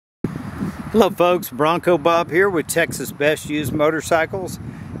Hello folks, Bronco Bob here with Texas Best Used Motorcycles.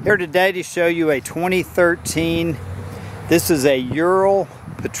 Here today to show you a 2013, this is a Ural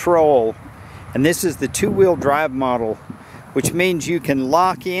Patrol, and this is the two-wheel drive model, which means you can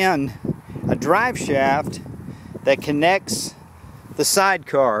lock in a drive shaft that connects the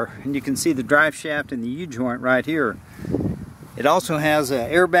sidecar, and you can see the drive shaft and the U-joint right here. It also has an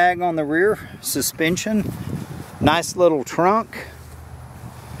airbag on the rear, suspension, nice little trunk.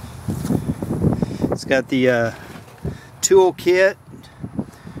 It's got the tool kit,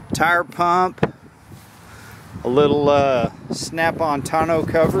 tire pump, a little snap-on tonneau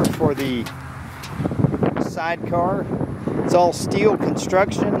cover for the sidecar. It's all steel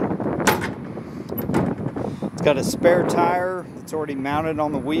construction. It's got a spare tire that's already mounted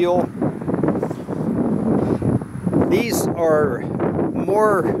on the wheel. These are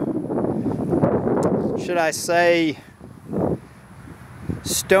more, should I say,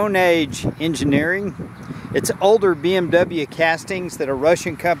 Stone Age engineering. It's older BMW castings that a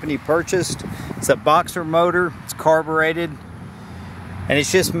Russian company purchased. It's a boxer motor, it's carbureted, and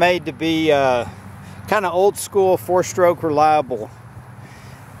it's just made to be kind of old school, four-stroke reliable.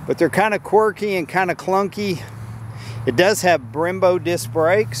 But they're kind of quirky and kind of clunky. It does have Brembo disc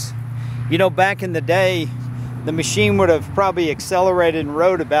brakes. You know, back in the day, the machine would have probably accelerated and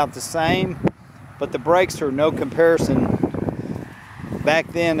rode about the same, but the brakes are no comparison back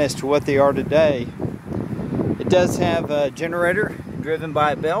then as to what they are today. It does have a generator driven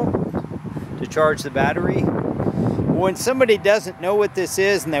by a belt to charge the battery. When somebody doesn't know what this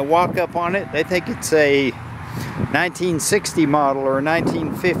is and they walk up on it, they think it's a 1960 model or a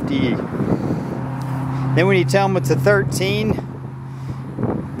 1950. Then when you tell them it's a 13,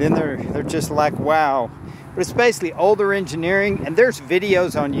 then they're just like, wow. But it's basically older engineering, and there's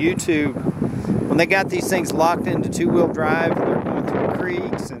videos on YouTube when they got these things locked into two-wheel drive. They're going through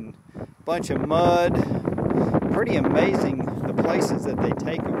creeks and a bunch of mud. Pretty amazing the places that they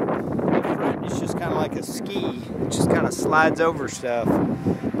take them. The front is just kind of like a ski. It just kind of slides over stuff.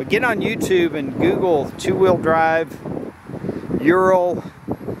 But get on YouTube and Google two-wheel drive Ural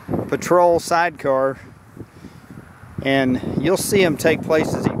Patrol sidecar, and you'll see them take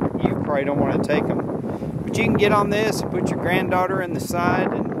places you probably don't want to take them. But you can get on this and put your granddaughter in the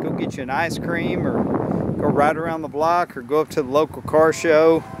side and go get you an ice cream, or go ride around the block, or go up to the local car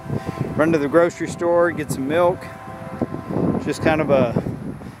show, run to the grocery store, get some milk. Just kind of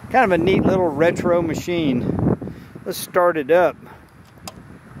a neat little retro machine. Let's start it up.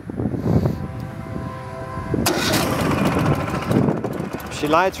 She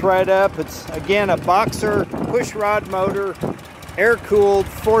lights right up. It's again a boxer push rod motor, air cooled,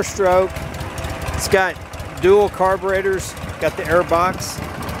 4-stroke. It's got dual carburetors, got the air box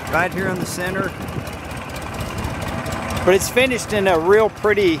right here in the center. But it's finished in a real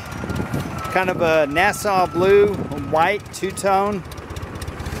pretty kind of a Nassau blue, white two-tone.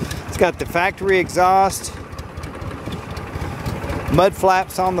 It's got the factory exhaust, mud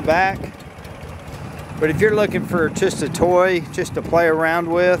flaps on the back. But if you're looking for just a toy, just to play around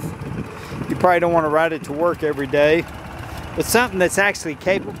with, you probably don't want to ride it to work every day. But something that's actually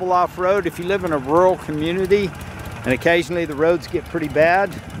capable off-road if you live in a rural community and occasionally the roads get pretty bad.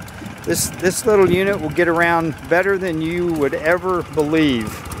 This little unit will get around better than you would ever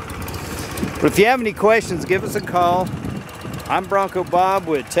believe. But if you have any questions, give us a call. I'm Bronco Bob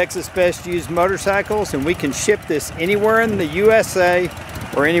with Texas Best Used Motorcycles, and we can ship this anywhere in the USA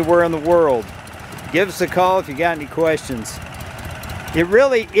or anywhere in the world. Give us a call if you got any questions. It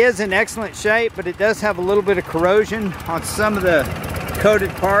really is in excellent shape, but it does have a little bit of corrosion on some of the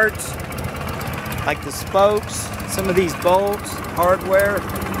coated parts, like the spokes, some of these bolts, hardware.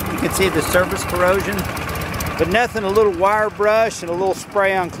 You can see the surface corrosion, but nothing a little wire brush and a little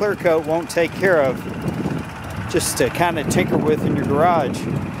spray on clear coat won't take care of, just to kind of tinker with in your garage.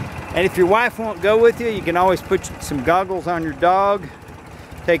 And if your wife won't go with you, you can always put some goggles on your dog.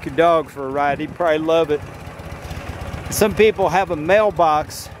 Take your dog for a ride. He'd probably love it. Some people have a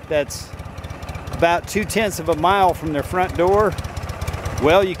mailbox that's about 2/10 of a mile from their front door.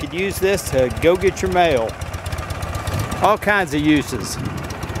 Well, you could use this to go get your mail. All kinds of uses.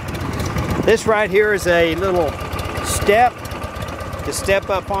 This right here is a little step to step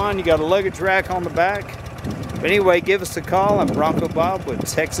up on. You got a luggage rack on the back. But anyway, give us a call. I'm Bronco Bob with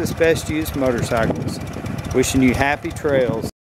Texas Best Used Motorcycles. Wishing you happy trails.